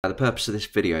The purpose of this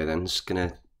video then is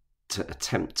going to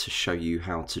attempt to show you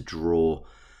how to draw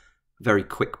very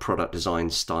quick product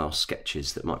design style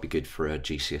sketches that might be good for a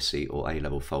GCSE or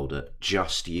A-level folder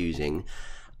just using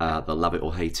the love it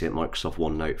or hate it Microsoft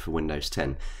OneNote for Windows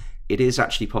 10. It is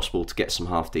actually possible to get some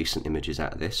half decent images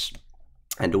out of this,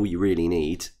 and all you really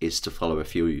need is to follow a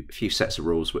few sets of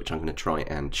rules, which I'm going to try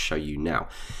and show you now.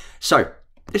 So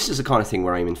this is the kind of thing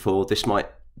we're aiming for. This might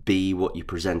be what you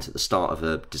present at the start of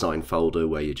a design folder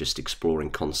where you're just exploring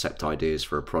concept ideas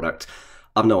for a product.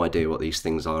 I've no idea what these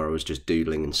things are. I was just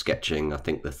doodling and sketching. I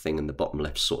think the thing in the bottom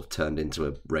left sort of turned into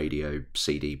a radio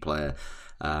CD player.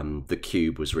 The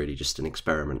cube was really just an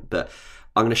experiment, but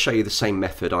I'm going to show you the same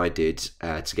method I did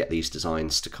to get these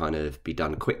designs to kind of be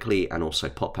done quickly and also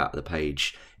pop out of the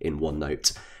page in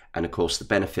OneNote. And of course, the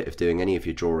benefit of doing any of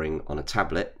your drawing on a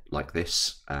tablet like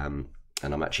this,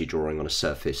 and I'm actually drawing on a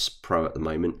Surface Pro at the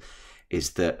moment,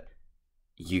 is that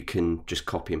you can just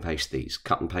copy and paste these,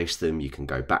 cut and paste them. You can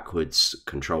go backwards,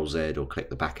 Control Z, or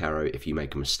click the back arrow if you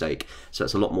make a mistake. So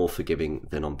it's a lot more forgiving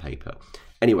than on paper.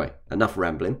 Anyway, enough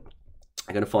rambling.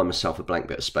 I'm going to find myself a blank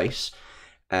bit of space.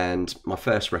 And my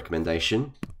first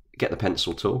recommendation, get the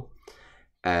pencil tool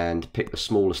and pick the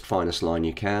smallest, finest line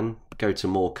you can. Go to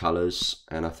more colours,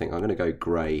 and I think I'm going to go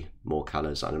grey, more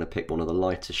colours. I'm going to pick one of the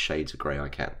lightest shades of grey I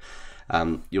can.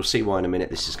 You'll see why in a minute.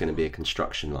 This is going to be a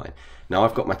construction line. Now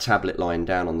I've got my tablet lying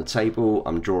down on the table.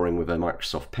 I'm drawing with a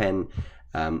Microsoft pen.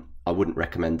 I wouldn't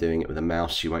recommend doing it with a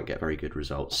mouse. You won't get very good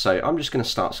results. So I'm just going to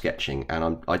start sketching,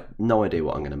 and I've no idea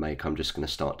what I'm going to make. I'm just going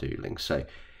to start doodling. So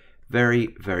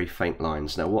very, very faint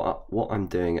lines. Now what I'm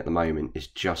doing at the moment is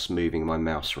just moving my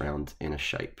mouse around in a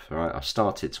shape. All right, I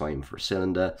started to aim for a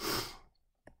cylinder,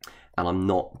 and I'm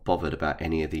not bothered about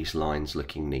any of these lines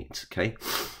looking neat. Okay.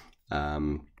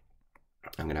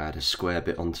 I'm going to add a square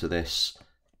bit onto this,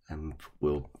 and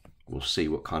we'll see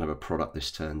what kind of a product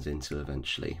this turns into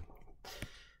eventually.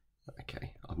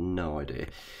 Okay, I've no idea.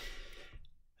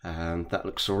 That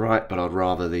looks all right, but I'd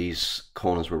rather these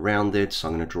corners were rounded, so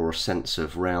I'm going to draw a sense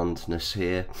of roundness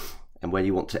here. And when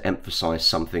you want to emphasize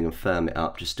something and firm it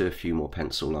up, just do a few more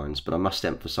pencil lines. But I must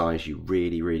emphasize, you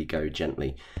really, really go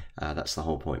gently. That's the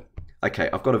whole point.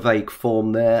 Okay, I've got a vague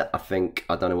form there. I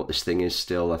don't know what this thing is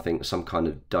still. I think some kind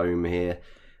of dome here.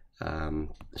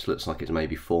 This looks like it's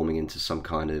maybe forming into some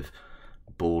kind of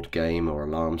board game or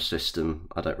alarm system.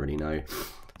 I don't really know.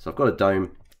 So I've got a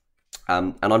dome,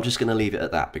 and I'm just going to leave it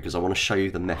at that because I want to show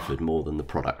you the method more than the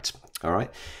product. All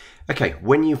right. Okay,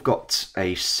 when you've got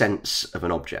a sense of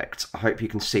an object, I hope you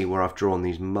can see where I've drawn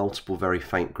these multiple very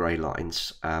faint grey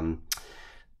lines.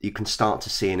 You can start to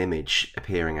see an image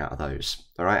appearing out of those.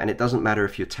 All right, and it doesn't matter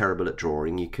if you're terrible at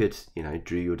drawing. You could,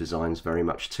 do your designs very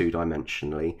much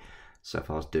two-dimensionally. So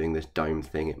if I was doing this dome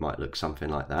thing, it might look something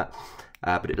like that,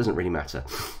 but it doesn't really matter.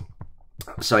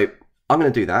 So I'm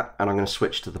going to do that, and I'm going to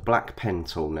switch to the black pen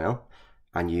tool now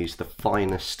and use the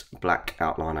finest black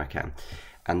outline I can.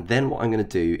 And then what I'm going to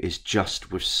do is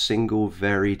just with single,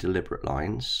 very deliberate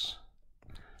lines,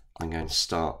 I'm going to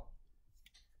start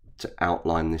to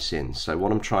outline this in. So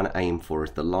what I'm trying to aim for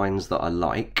is the lines that I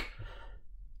like,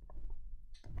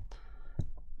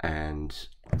 and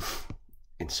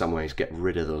in some ways get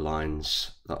rid of the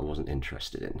lines that I wasn't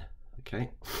interested in. Okay,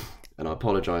 and I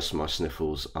apologize for my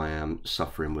sniffles. I am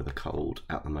suffering with a cold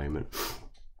at the moment,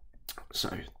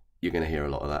 so you're going to hear a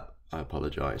lot of that. I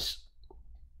apologize.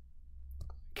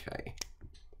 Okay,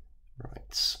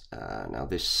 right, now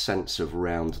this sense of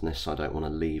roundness I don't want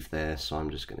to leave there, so I'm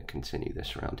just going to continue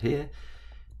this around here.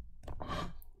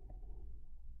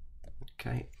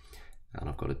 Okay, and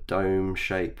I've got a dome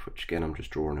shape, which again I'm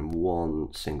just drawing in one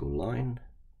single line.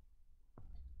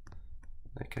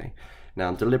 Okay, now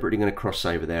I'm deliberately going to cross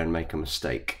over there and make a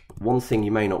mistake. One thing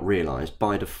you may not realise,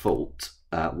 by default,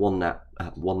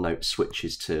 OneNote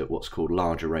switches to what's called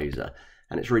large eraser.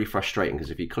 And it's really frustrating because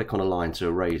if you click on a line to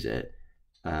erase it,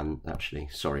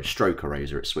 stroke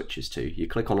eraser it switches to. You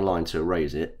click on a line to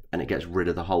erase it and it gets rid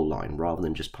of the whole line rather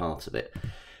than just part of it.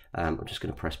 I'm just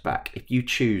going to press back. If you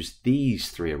choose these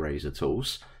three eraser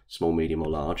tools, small, medium or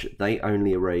large, they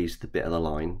only erase the bit of the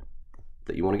line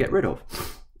that you want to get rid of.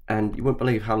 And you won't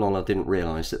believe how long I didn't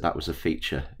realise that that was a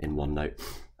feature in OneNote.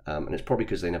 And it's probably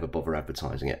because they never bother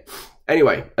advertising it.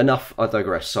 Anyway, enough, I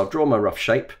digress. So I've drawn my rough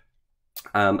shape.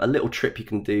 A little trick you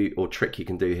can do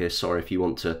here, if you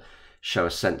want to show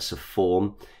a sense of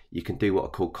form, you can do what are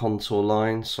called contour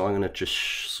lines. So I'm going to just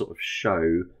sort of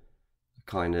show a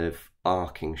kind of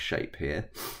arcing shape here,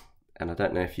 and I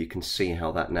don't know if you can see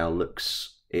how that now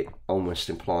looks. It almost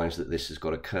implies that this has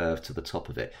got a curve to the top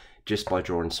of it just by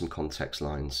drawing some context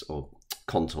lines, or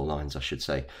contour lines I should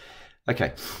say.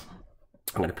 Okay,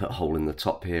 I'm going to put a hole in the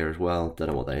top here as well. Don't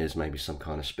know what that is, maybe some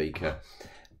kind of speaker.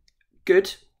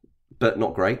 Good, but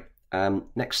not great.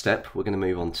 Next step, we're going to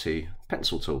move on to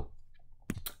pencil tool.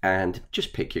 And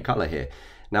just pick your colour here.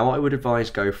 Now I would advise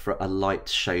go for a light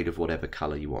shade of whatever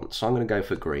colour you want. So I'm going to go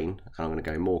for green, and I'm going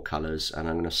to go more colours, and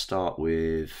I'm going to start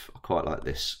with, I quite like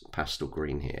this pastel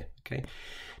green here. Okay.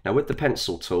 Now with the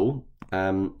pencil tool,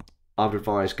 I would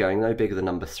advise going no bigger than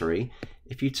number 3.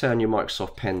 If you turn your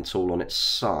Microsoft Pen tool on its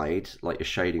side, like you're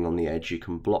shading on the edge, you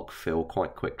can block fill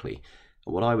quite quickly.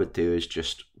 And what I would do is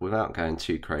just, without going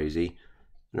too crazy,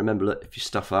 remember, look, if you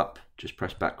stuff up, just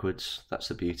press backwards. That's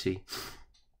the beauty.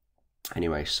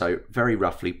 Anyway, so very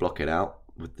roughly block it out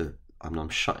with the, I'm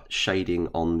shading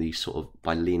on the sort of,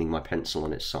 by leaning my pencil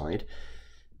on its side.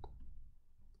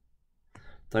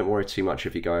 Don't worry too much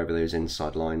if you go over those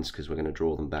inside lines, because we're going to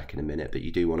draw them back in a minute, but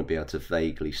you do want to be able to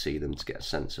vaguely see them to get a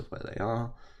sense of where they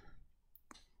are.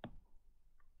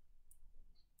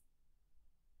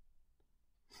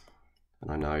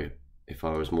 And I know if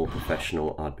I was more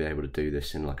professional, I'd be able to do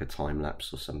this in like a time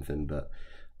lapse or something, but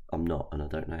I'm not, and I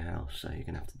don't know how, so you're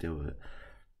going to have to deal with it.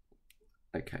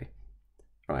 Okay,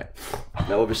 right.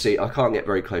 Now obviously I can't get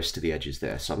very close to the edges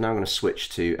there, so I'm now going to switch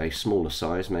to a smaller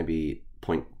size, maybe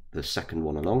point the second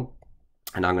one along,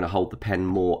 and I'm going to hold the pen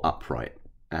more upright.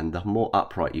 And the more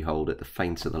upright you hold it, the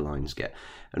fainter the lines get.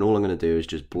 And all I'm going to do is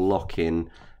just block in,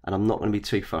 and I'm not going to be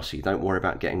too fussy. Don't worry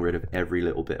about getting rid of every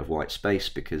little bit of white space,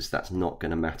 because that's not going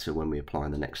to matter when we apply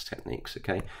the next techniques,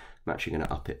 okay? I'm actually going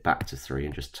to up it back to 3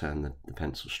 and just turn the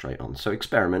pencil straight on. So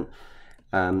experiment.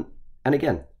 And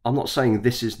again, I'm not saying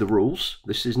this is the rules.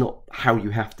 This is not how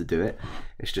you have to do it.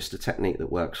 It's just a technique that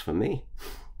works for me.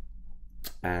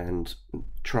 And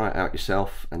try it out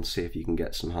yourself and see if you can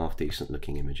get some half decent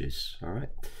looking images. All right,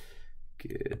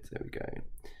 good, there we go.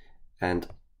 And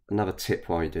another tip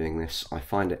while you're doing this, I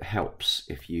find it helps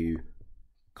if you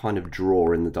kind of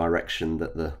draw in the direction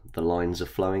that the lines are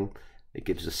flowing. It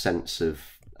gives a sense of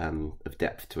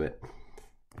depth to it.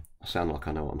 I sound like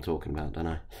I know what I'm talking about, don't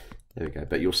I? There we go.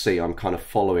 But you'll see I'm kind of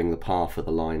following the path of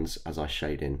the lines as I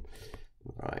shade in.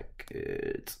 Right,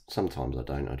 good. Sometimes I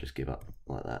don't, I just give up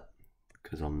like that,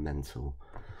 because I'm mental.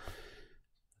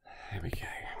 There we go.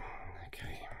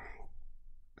 Okay.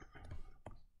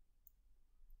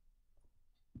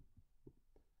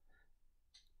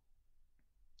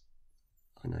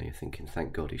 I know you're thinking,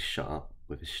 thank God he's shut up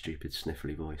with his stupid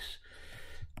sniffly voice.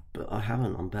 But I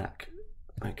haven't, I'm back.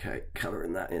 Okay,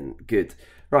 colouring that in. Good.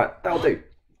 Right, that'll do.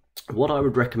 What I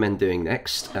would recommend doing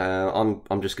next,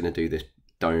 I'm just going to do this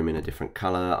dome in a different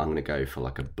colour. I'm going to go for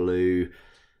like a blue.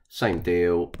 Same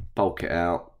deal, bulk it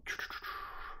out,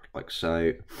 like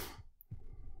so.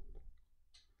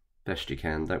 Best you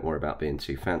can, don't worry about being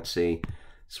too fancy.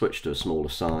 Switch to a smaller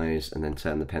size and then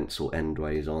turn the pencil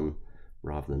endways on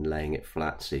rather than laying it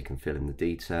flat so you can fill in the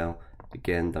detail.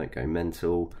 Again, don't go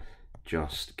mental,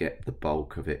 just get the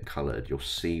bulk of it coloured. You'll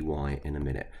see why in a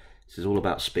minute. This is all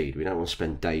about speed. We don't want to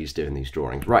spend days doing these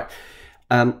drawings. Right,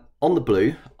 on the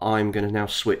blue, I'm going to now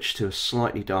switch to a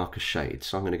slightly darker shade.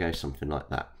 So I'm going to go something like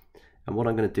that. And what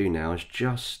I'm going to do now is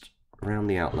just around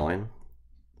the outline.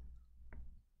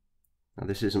 Now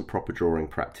this isn't proper drawing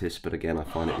practice, but again, I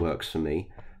find it works for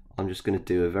me. I'm just going to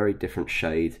do a very different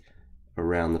shade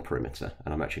around the perimeter,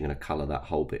 and I'm actually going to colour that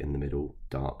whole bit in the middle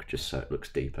dark, just so it looks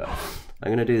deeper.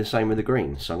 I'm going to do the same with the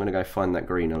green, so I'm going to go find that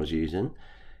green I was using,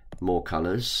 more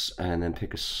colours, and then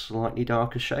pick a slightly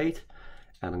darker shade,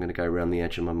 and I'm going to go around the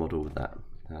edge of my model with that.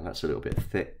 Now that's a little bit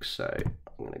thick, so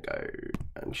I'm going to go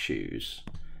and choose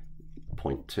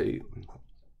 0.2.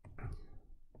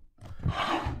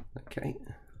 Okay.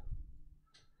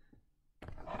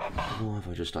 Why have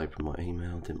I just opened my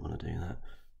email? Didn't want to do that.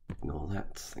 Ignore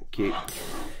that, thank you.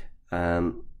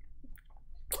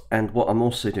 And what I'm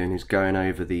also doing is going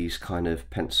over these kind of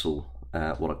pencil,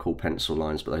 what I call pencil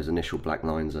lines, but those initial black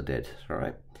lines I did, all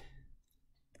right?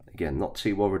 Again, not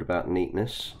too worried about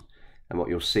neatness. And what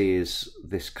you'll see is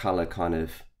this colour kind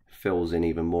of fills in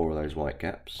even more of those white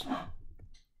gaps.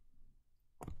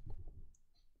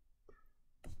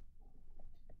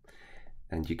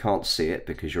 And you can't see it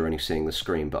because you're only seeing the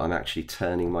screen, but I'm actually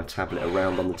turning my tablet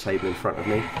around on the table in front of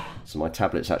me. So my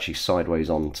tablet's actually sideways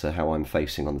on to how I'm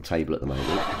facing on the table at the moment.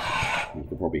 You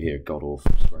can probably hear a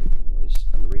god-awful scraping noise.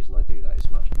 And the reason I do that is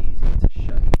much easier to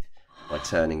shade by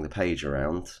turning the page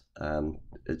around.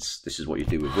 This is what you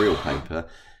do with real paper.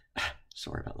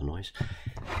 Sorry about the noise.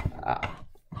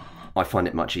 I find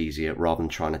it much easier rather than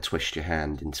trying to twist your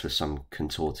hand into some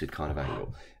contorted kind of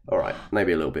angle. All right,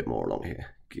 maybe a little bit more along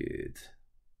here. Good.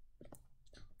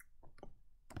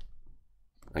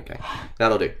 Okay,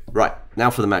 that'll do. Right, now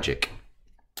for the magic.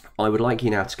 I would like you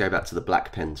now to go back to the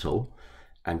black pen tool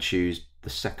and choose the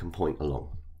second point along.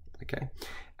 Okay,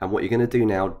 and what you're going to do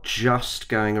now, just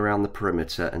going around the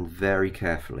perimeter and very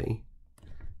carefully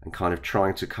and kind of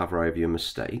trying to cover over your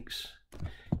mistakes,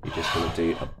 you're just going to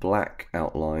do a black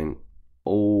outline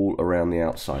all around the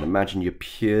outside. Imagine you're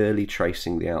purely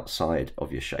tracing the outside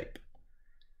of your shape.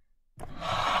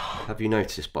 Have you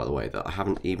noticed, by the way, that I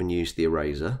haven't even used the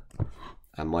eraser,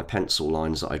 and my pencil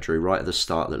lines that I drew right at the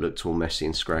start that looked all messy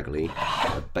and scraggly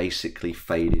are basically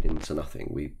faded into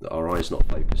nothing. Our eye's not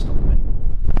focused on them anymore.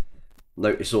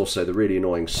 Notice also the really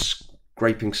annoying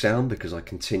scraping sound because I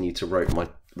continue to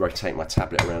rotate my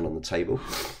tablet around on the table.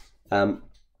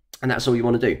 And that's all you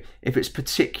want to do. If it's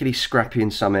particularly scrappy in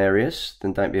some areas,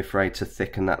 then don't be afraid to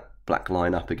thicken that black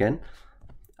line up again.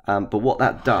 But what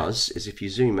that does is, if you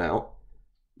zoom out,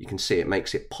 you can see it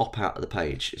makes it pop out of the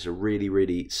page. It's a really,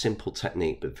 really simple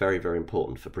technique, but very, very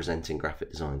important for presenting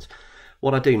graphic designs.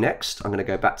 What I do next, I'm going to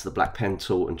go back to the black pen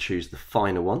tool and choose the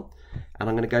finer one. And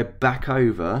I'm going to go back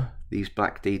over these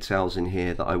black details in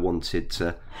here that I wanted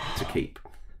to keep,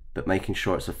 but making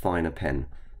sure it's a finer pen.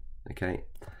 Okay.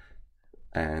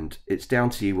 And it's down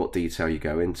to you what detail you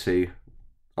go into.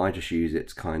 I just use it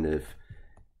to kind of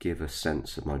give a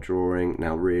sense of my drawing.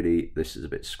 Now really, this is a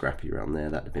bit scrappy around there.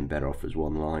 That'd have been better off as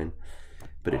one line,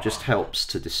 but it just helps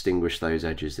to distinguish those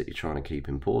edges that you're trying to keep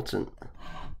important.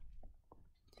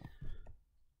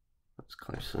 That's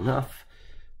close enough.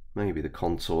 Maybe the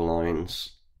contour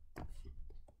lines.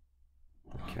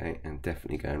 Okay, and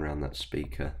definitely going around that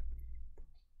speaker.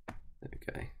 There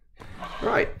we go.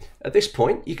 Right, at this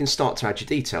point you can start to add your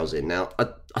details in. Now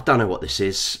I don't know what this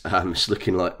is. It's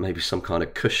looking like maybe some kind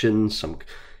of cushion.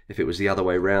 If it was the other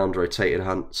way around, rotated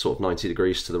sort of 90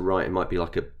 degrees to the right, it might be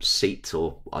like a seat,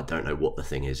 or I don't know what the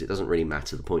thing is. It doesn't really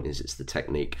matter. The point is it's the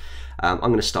technique. I'm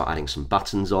going to start adding some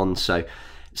buttons on. So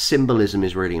symbolism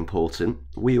is really important.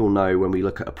 We all know when we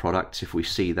look at a product, if we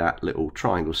see that little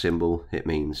triangle symbol, it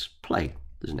means play,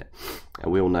 doesn't it?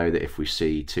 And we all know that if we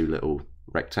see two little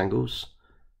rectangles,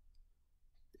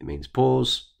 it means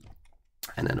pause,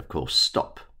 and then of course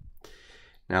stop.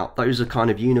 Now those are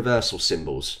kind of universal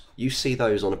symbols. You see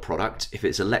those on a product. If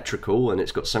it's electrical and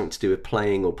it's got something to do with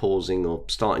playing or pausing or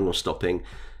starting or stopping,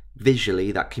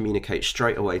 visually that communicates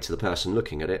straight away to the person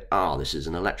looking at it, this is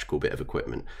an electrical bit of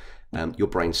equipment. Your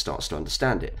brain starts to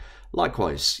understand it.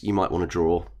 Likewise, you might want to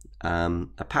draw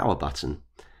a power button.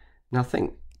 Now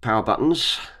think, power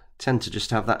buttons tend to just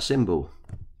have that symbol,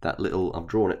 that little, I've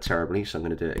drawn it terribly, so I'm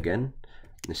going to do it again.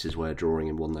 This is where drawing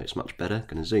in OneNote's much better.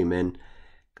 Going to zoom in,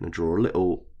 going to draw a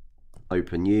little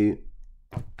open U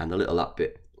and a little up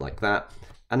bit like that.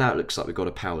 And now it looks like we've got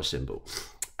a power symbol.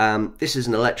 This is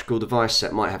an electrical device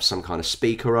that might have some kind of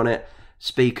speaker on it.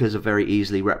 Speakers are very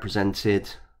easily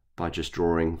represented by just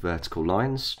drawing vertical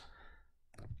lines.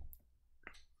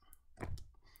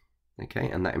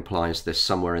 Okay, and that implies there's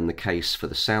somewhere in the case for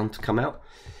the sound to come out.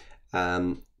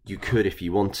 You could, if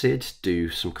you wanted, do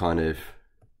some kind of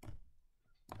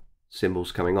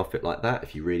symbols coming off it like that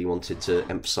if you really wanted to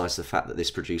emphasize the fact that this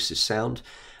produces sound.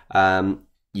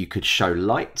 You could show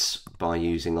light by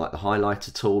using like the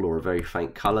highlighter tool or a very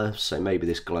faint color. So maybe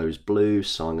this glows blue,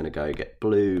 so I'm going to go get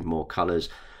blue, more colors,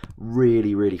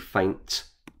 really, really faint,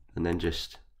 and then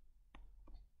just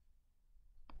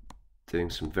doing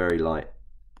some very light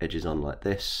edges on like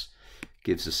this.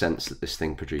 Gives a sense that this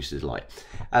thing produces light.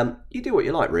 You do what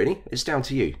you like, really. It's down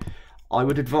to you. I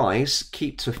would advise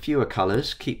keep to fewer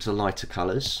colours, keep to lighter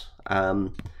colours,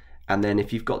 and then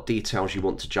if you've got details you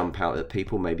want to jump out at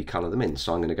people, maybe colour them in.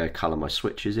 So I'm going to go colour my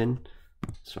switches in.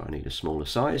 So I need a smaller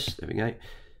size. There we go. I'm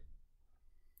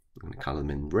going to colour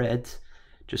them in red,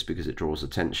 just because it draws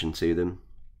attention to them.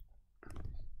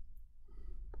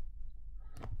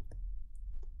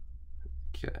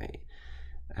 Okay.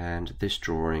 And this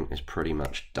drawing is pretty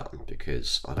much done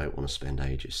because I don't want to spend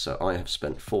ages. So I have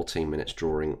spent 14 minutes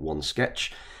drawing one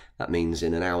sketch. That means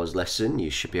in an hour's lesson you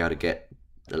should be able to get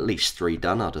at least 3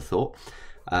 done, I'd have thought.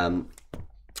 I'm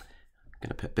going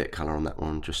to put a bit of colour on that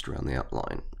one just around the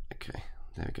outline. Okay,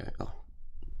 there we go. Oh,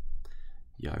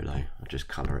 YOLO. I'll just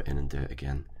colour it in and do it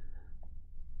again.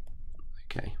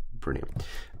 Okay, brilliant.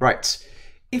 Right.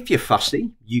 If you're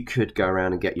fussy, you could go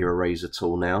around and get your eraser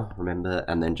tool now, remember,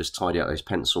 and then just tidy out those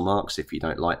pencil marks if you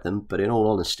don't like them. But in all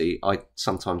honesty, I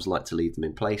sometimes like to leave them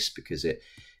in place because it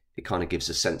kind of gives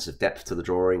a sense of depth to the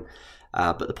drawing.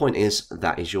 But the point is,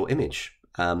 that is your image.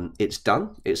 It's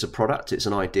done, it's a product, it's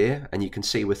an idea, and you can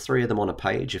see with 3 of them on a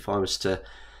page, if I was to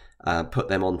put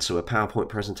them onto a PowerPoint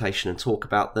presentation and talk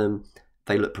about them,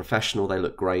 they look professional, they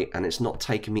look great, and it's not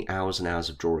taken me hours and hours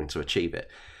of drawing to achieve it.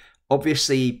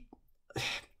 Obviously,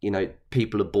 you know,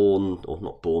 people are born, or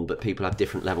not born, but people have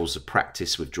different levels of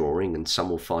practice with drawing, and some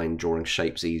will find drawing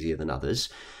shapes easier than others.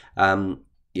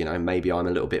 You know, maybe I'm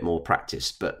a little bit more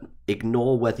practiced, but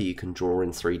ignore whether you can draw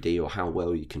in 3D or how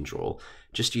well you can draw.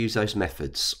 Just use those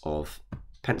methods of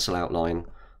pencil outline,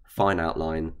 fine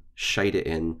outline, shade it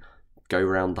in, go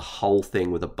around the whole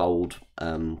thing with a bold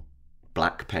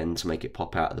black pen to make it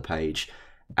pop out of the page,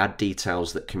 add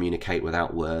details that communicate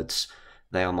without words.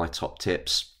 They are my top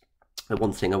tips. The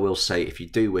one thing I will say, if you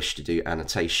do wish to do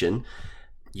annotation,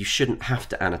 you shouldn't have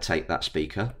to annotate that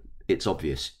speaker. It's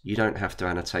obvious. You don't have to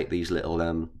annotate these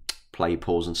little play,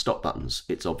 pause and stop buttons.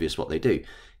 It's obvious what they do.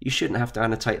 You shouldn't have to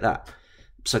annotate that.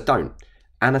 So don't.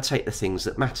 Annotate the things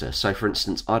that matter. So for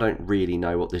instance, I don't really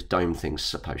know what this dome thing's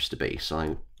supposed to be.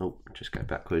 So just go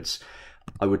backwards.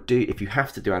 I would do, if you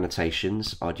have to do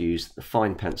annotations, I'd use the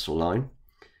fine pencil line.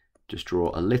 Just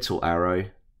draw a little arrow,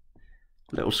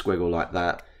 little squiggle like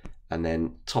that. And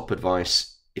then top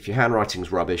advice, if your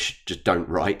handwriting's rubbish, just don't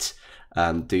write.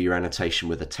 Do your annotation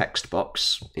with a text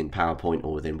box in PowerPoint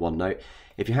or within OneNote.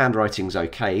 If your handwriting's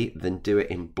okay, then do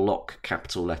it in block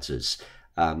capital letters,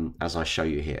 as I show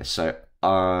you here. So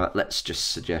let's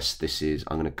just suggest this is,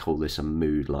 I'm going to call this a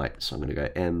mood light. So I'm going to go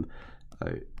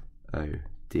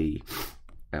MOODLIGHT.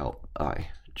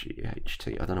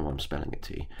 I don't know why I'm spelling it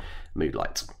to you. Mood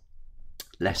light.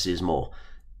 Less is more.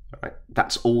 Right.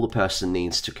 That's all the person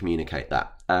needs to communicate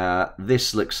that.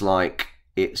 This looks like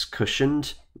it's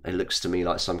cushioned. It looks to me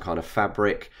like some kind of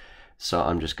fabric. So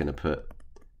I'm just going to put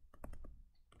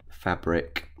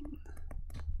fabric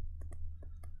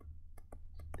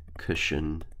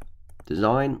cushion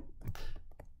design.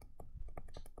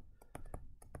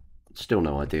 Still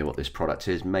no idea what this product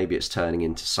is. Maybe it's turning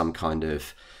into some kind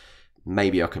of,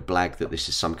 maybe I could blag that this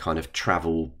is some kind of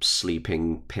travel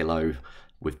sleeping pillow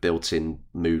with built-in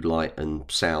mood light and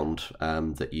sound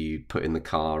that you put in the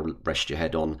car, rest your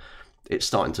head on. It's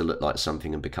starting to look like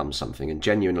something and become something. And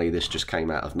genuinely, this just came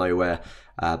out of nowhere.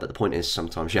 But the point is,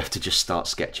 sometimes you have to just start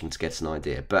sketching to get an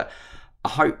idea. But I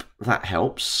hope that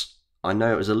helps. I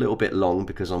know it was a little bit long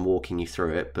because I'm walking you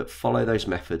through it, but follow those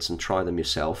methods and try them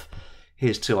yourself.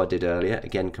 Here's two I did earlier,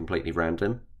 again, completely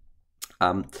random.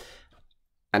 And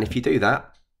if you do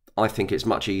that, I think it's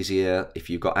much easier if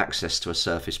you've got access to a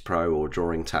Surface Pro or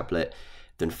drawing tablet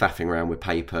than faffing around with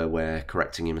paper where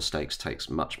correcting your mistakes takes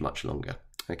much, much longer.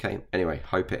 Okay, anyway,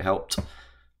 hope it helped.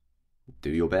 Do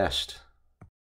your best.